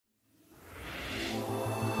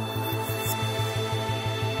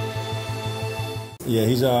Yeah,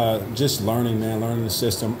 he's just learning, man, learning the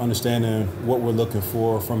system, understanding what we're looking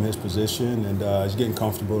for from his position, and he's getting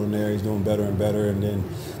comfortable in there. He's doing better and better, and then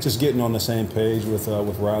just getting on the same page with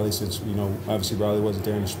Riley since, obviously Riley wasn't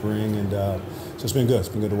there in the spring, and so it's been good. It's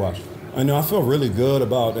been good to watch. I feel really good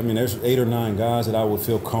about, there's 8 or 9 guys that I would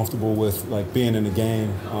feel comfortable with, like, being in the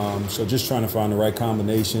game. So just trying to find the right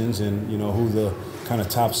combinations and, who the kind of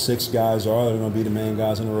top 6 guys are. They're going to be the main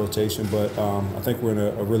guys in the rotation. But I think we're in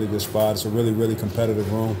a really good spot. It's a really, really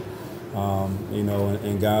competitive room,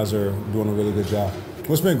 and guys are doing a really good job.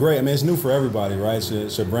 Well, it's been great. It's new for everybody, right?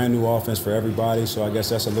 It's a brand new offense for everybody. So I guess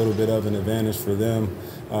that's a little bit of an advantage for them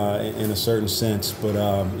in a certain sense. But,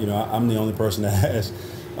 I'm the only person that has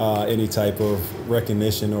any type of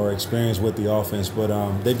recognition or experience with the offense, but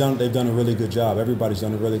they've done a really good job. Everybody's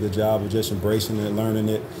done a really good job of just embracing it, learning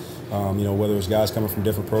it. Whether it's guys coming from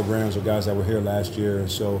different programs or guys that were here last year, and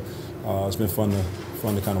so it's been fun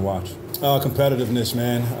to kind of watch. Competitiveness,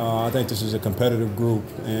 man. I think this is a competitive group,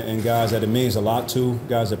 and guys that it means a lot to,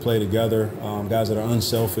 guys that play together, guys that are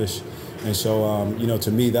unselfish. And so,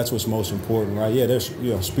 to me, that's what's most important, right? Yeah, there's,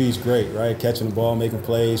 speed's great, right? Catching the ball, making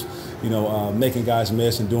plays, making guys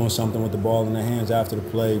miss and doing something with the ball in their hands after the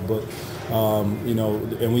play. But,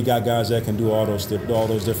 and we got guys that can do all those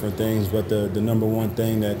different things. But the number one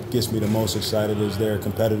thing that gets me the most excited is their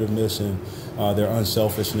competitiveness and their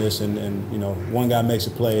unselfishness. And one guy makes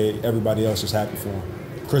a play, everybody else is happy for him.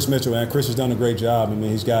 Chris Mitchell, man, Chris has done a great job.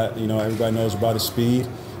 He's got, everybody knows about his speed.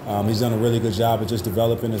 He's done a really good job of just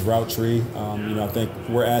developing his route tree. I think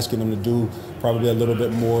we're asking him to do probably a little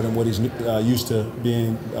bit more than what he's used to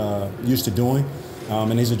doing,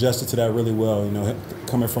 and he's adjusted to that really well.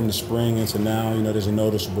 Coming from the spring into now, there's a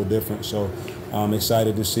noticeable difference. So I'm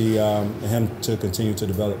excited to see him to continue to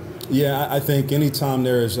develop. Yeah, I think anytime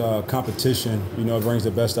there is competition, it brings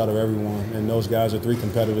the best out of everyone. And those guys are 3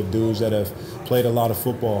 competitive dudes that have played a lot of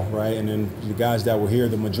football, right? And then the guys that were here,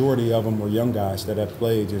 the majority of them were young guys that have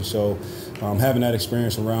played. And so having that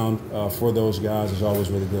experience around for those guys is always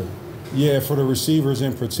really good. Yeah, for the receivers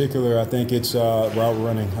in particular, I think it's route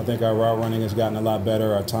running. I think our route running has gotten a lot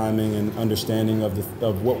better, our timing and understanding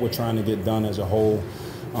of what we're trying to get done as a whole.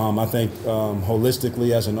 I think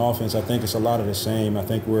holistically as an offense, I think it's a lot of the same. I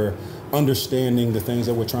think we're understanding the things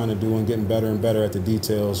that we're trying to do and getting better and better at the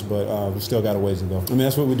details, but we still got a ways to go.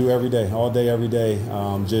 That's what we do every day, all day, every day.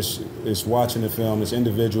 It's watching the film, it's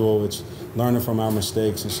individual, it's learning from our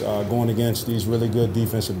mistakes, it's going against these really good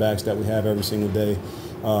defensive backs that we have every single day.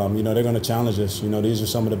 They're going to challenge us. These are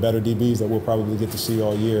some of the better DBs that we'll probably get to see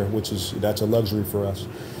all year, that's a luxury for us.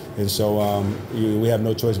 And so we have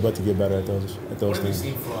no choice but to get better at those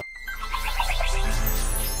things.